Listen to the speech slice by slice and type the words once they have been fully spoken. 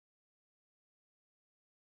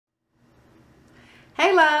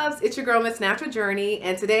Hey loves, it's your girl Miss Natural Journey,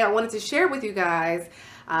 and today I wanted to share with you guys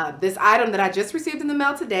this item that I just received in the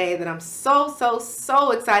mail today that I'm so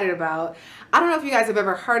excited about. I don't know if you guys have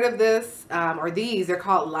ever heard of this or these. They're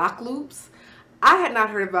called lock loops. I had not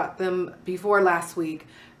heard about them before last week.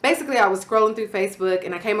 Basically, I was scrolling through Facebook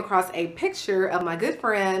and I came across a picture of my good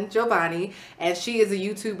friend Giovanni, and she is a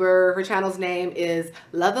YouTuber. Her channel's name is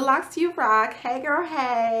Lovethelocsyourock. Hey girl,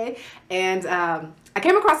 hey. And I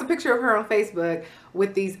came across a picture of her on Facebook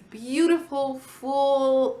with these beautiful,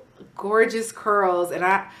 full, gorgeous curls, and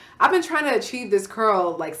I've been trying to achieve this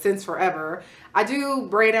curl like since forever. I do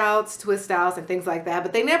braid outs, twist outs, and things like that,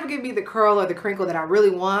 but they never give me the curl or the crinkle that I really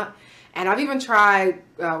want. And I've even tried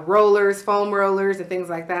rollers, foam rollers, and things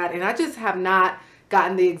like that, and I just have not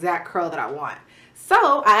gotten the exact curl that I want.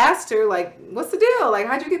 So I asked her, like, what's the deal? Like,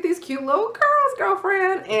 how'd you get these cute little curls,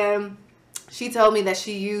 girlfriend? And she told me that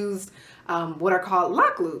she used what are called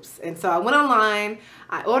lock loops. And so I went online,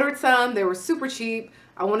 I ordered some. They were super cheap.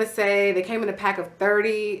 I want to say they came in a pack of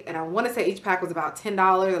 30, and I want to say each pack was about $10,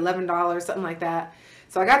 $11, something like that.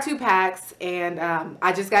 So I got 2 packs, and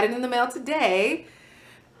I just got it in the mail today.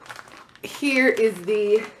 Here is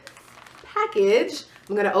the package.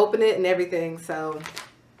 I'm going to open it and everything. So,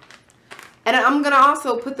 and I'm going to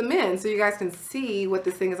also put them in so you guys can see what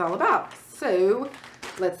this thing is all about. So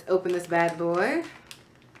let's open this bad boy.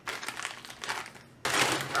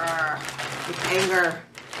 With anger.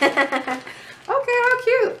 Okay, how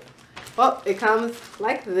cute. Well, it comes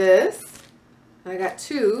like this. I got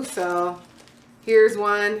 2, so here's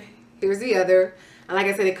one, here's the other. And like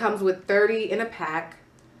I said, it comes with 30 in a pack.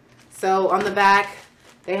 So on the back,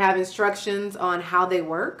 they have instructions on how they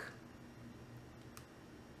work.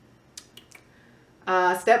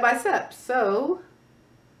 Step by step. So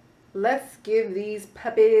let's give these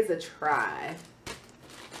puppies a try.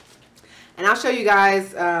 And I'll show you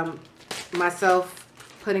guys myself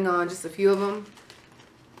putting on just a few of them.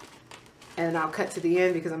 And I'll cut to the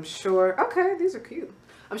end because I'm sure, okay, these are cute.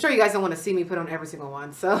 I'm sure you guys don't want to see me put on every single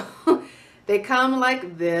one. So they come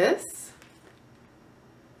like this.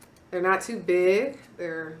 They're not too big.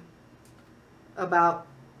 They're about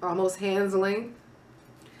almost hand's length.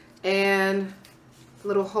 And a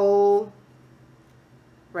little hole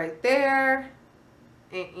right there.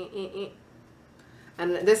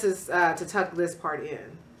 And this is to tuck this part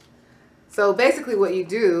in. So basically what you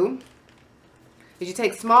do is you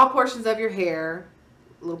take small portions of your hair,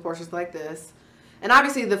 little portions like this. And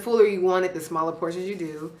obviously the fuller you want it, the smaller portions you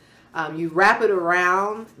do. You wrap it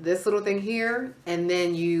around this little thing here, and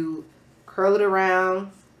then you curl it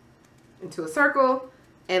around into a circle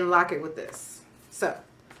and lock it with this. So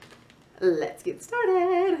let's get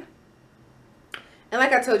started. And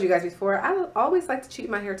like I told you guys before, I always like to cheat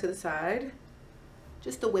my hair to the side,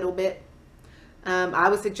 just a little bit. I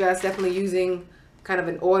would suggest definitely using kind of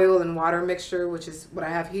an oil and water mixture, which is what I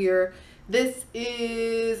have here. This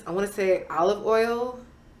is, I want to say, olive oil,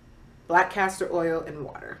 black castor oil, and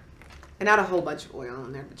water. And not a whole bunch of oil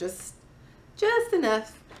in there, but just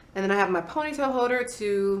enough. And then I have my ponytail holder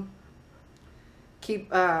to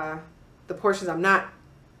keep the portions I'm not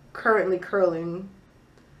currently curling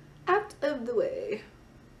out of the way.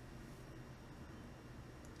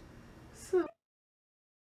 So I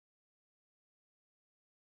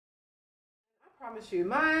promise you,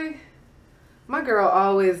 my girl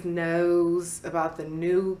always knows about the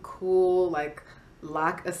new cool like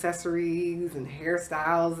lock accessories and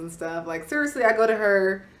hairstyles and stuff. Like seriously, I go to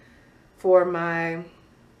her for my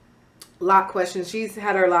lock questions. She's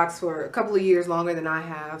had her locks for a couple of years longer than I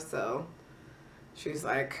have, so she's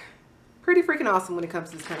like pretty freaking awesome when it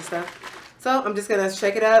comes to this kind of stuff. So I'm just gonna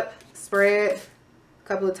shake it up, spray it a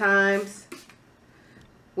couple of times.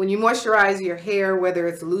 When you moisturize your hair, whether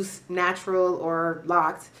it's loose, natural, or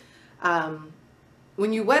locked,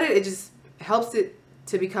 when you wet it, it just helps it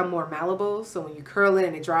to become more malleable. So when you curl it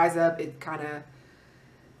and it dries up, it kind of,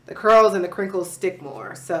 the curls and the crinkles stick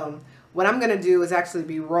more. So what I'm going to do is actually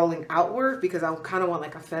be rolling outward because I kind of want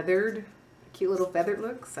like a feathered, cute little feathered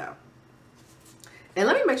look. So, and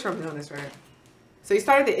let me make sure I'm doing this right. So you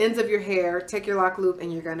start at the ends of your hair, take your lock loop,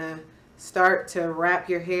 and you're going to start to wrap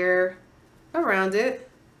your hair around it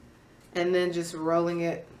and then just rolling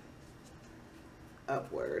it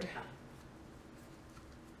upward.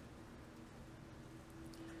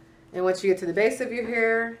 And once you get to the base of your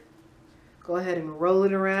hair, go ahead and roll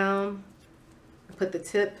it around. Put the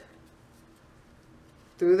tip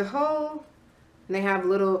through the hole, and they have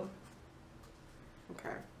little,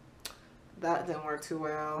 okay, that didn't work too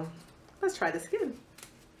well. Let's try this again.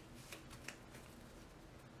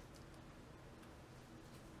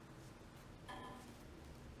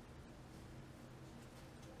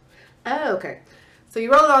 Oh, okay. So you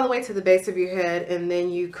roll it all the way to the base of your head, and then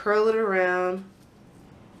you curl it around,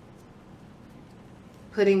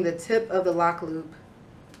 putting the tip of the lock loop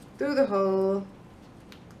through the hole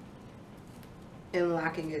and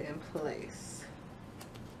locking it in place.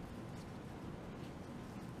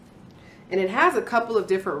 And it has a couple of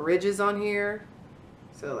different ridges on here.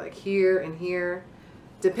 So like here and here,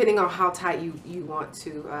 depending on how tight you want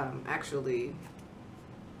to actually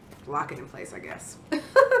lock it in place, I guess.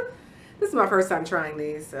 This is my first time trying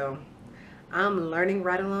these, so I'm learning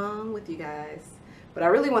right along with you guys. But I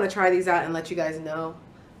really want to try these out and let you guys know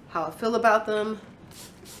how I feel about them.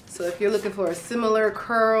 So if you're looking for a similar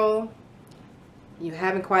curl, you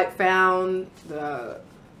haven't quite found the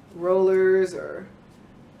rollers or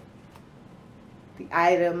the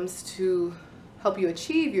items to help you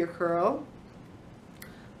achieve your curl,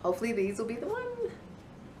 hopefully these will be the one.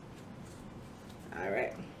 All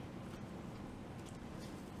right.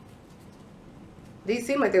 These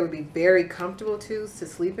seem like they would be very comfortable to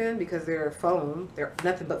sleep in because they're foam. They're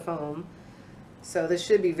nothing but foam. So this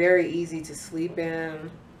should be very easy to sleep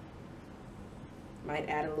in. Might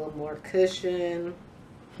add a little more cushion.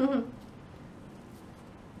 So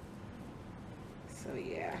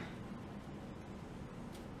yeah.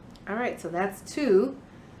 All right, so that's 2.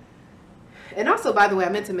 And also, by the way, I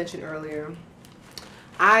meant to mention earlier,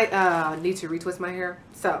 I need to retwist my hair.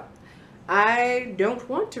 So I don't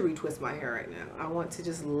want to retwist my hair right now. I want to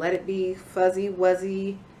just let it be fuzzy,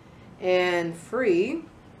 wuzzy, and free.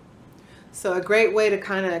 So a great way to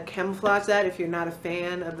kind of camouflage that if you're not a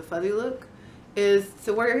fan of the fuzzy look is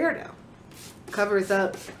to wear your hair down. Covers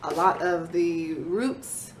up a lot of the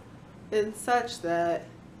roots and such that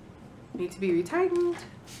need to be retightened.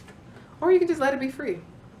 Or you can just let it be free,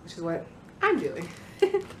 which is what I'm doing.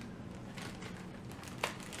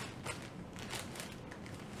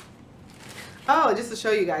 Oh, just to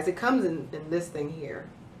show you guys, it comes in this thing here.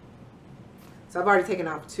 So I've already taken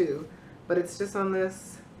off 2, but it's just on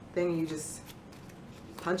this thing. You just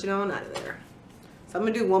punch it on out of there. So I'm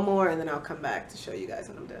gonna do one more and then I'll come back to show you guys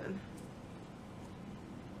when I'm done.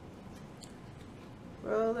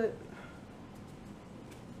 Roll it.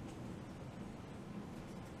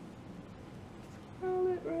 Roll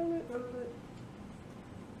it, roll it, roll it.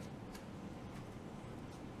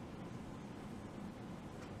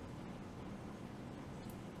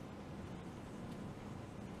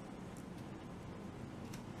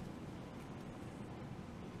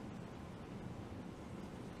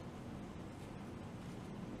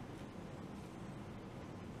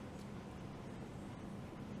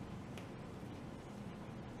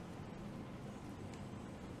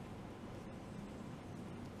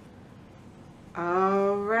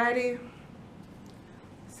 Alrighty,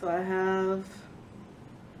 so I have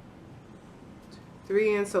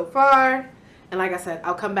 3 in so far, and like I said,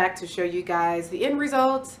 I'll come back to show you guys the end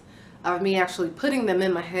result of me actually putting them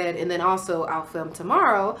in my head, and then also I'll film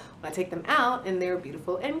tomorrow when I take them out and they're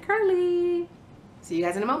beautiful and curly. See you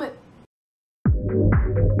guys in a moment.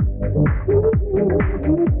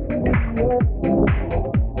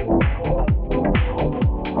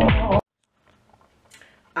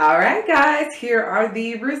 All right, guys, here are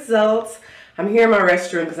the results. I'm here in my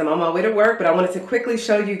restroom because I'm on my way to work, but I wanted to quickly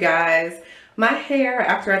show you guys my hair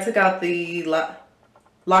after I took out the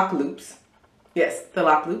lock loops. Yes, the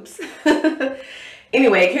lock loops.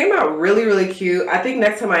 Anyway, it came out really, really cute. I think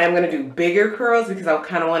next time I am going to do bigger curls because I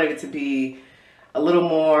kind of wanted it to be a little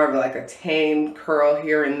more of like a tame curl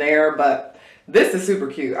here and there, but this is super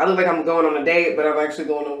cute. I look like I'm going on a date, but I'm actually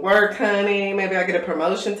going to work, honey. Maybe I get a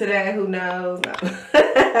promotion today. Who knows? No.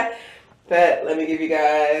 But let me give you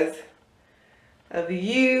guys a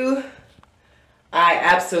view. I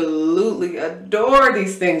absolutely adore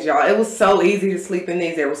these things, y'all. It was so easy to sleep in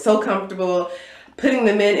these. They were so comfortable. Putting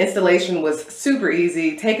them in installation was super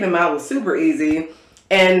easy. Taking them out was super easy.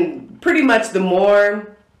 And pretty much the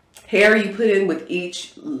more hair you put in with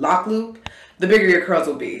each lock loop, the bigger your curls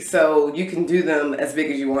will be. So you can do them as big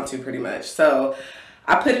as you want to pretty much. So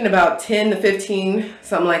I put in about 10 to 15,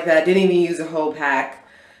 something like that. Didn't even use a whole pack.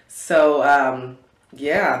 So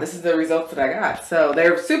yeah, this is the results that I got. So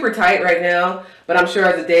they're super tight right now, but I'm sure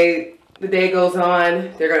as the day goes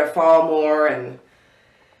on, they're gonna fall more and,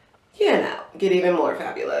 you know, get even more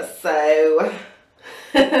fabulous. So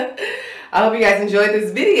I hope you guys enjoyed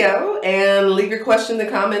this video, and leave your question in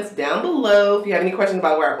the comments down below. If you have any questions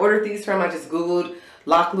about where I ordered these from, I just Googled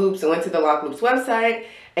lock loops and went to the lock loops website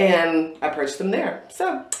and I purchased them there.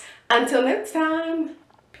 So until next time,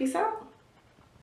 peace out.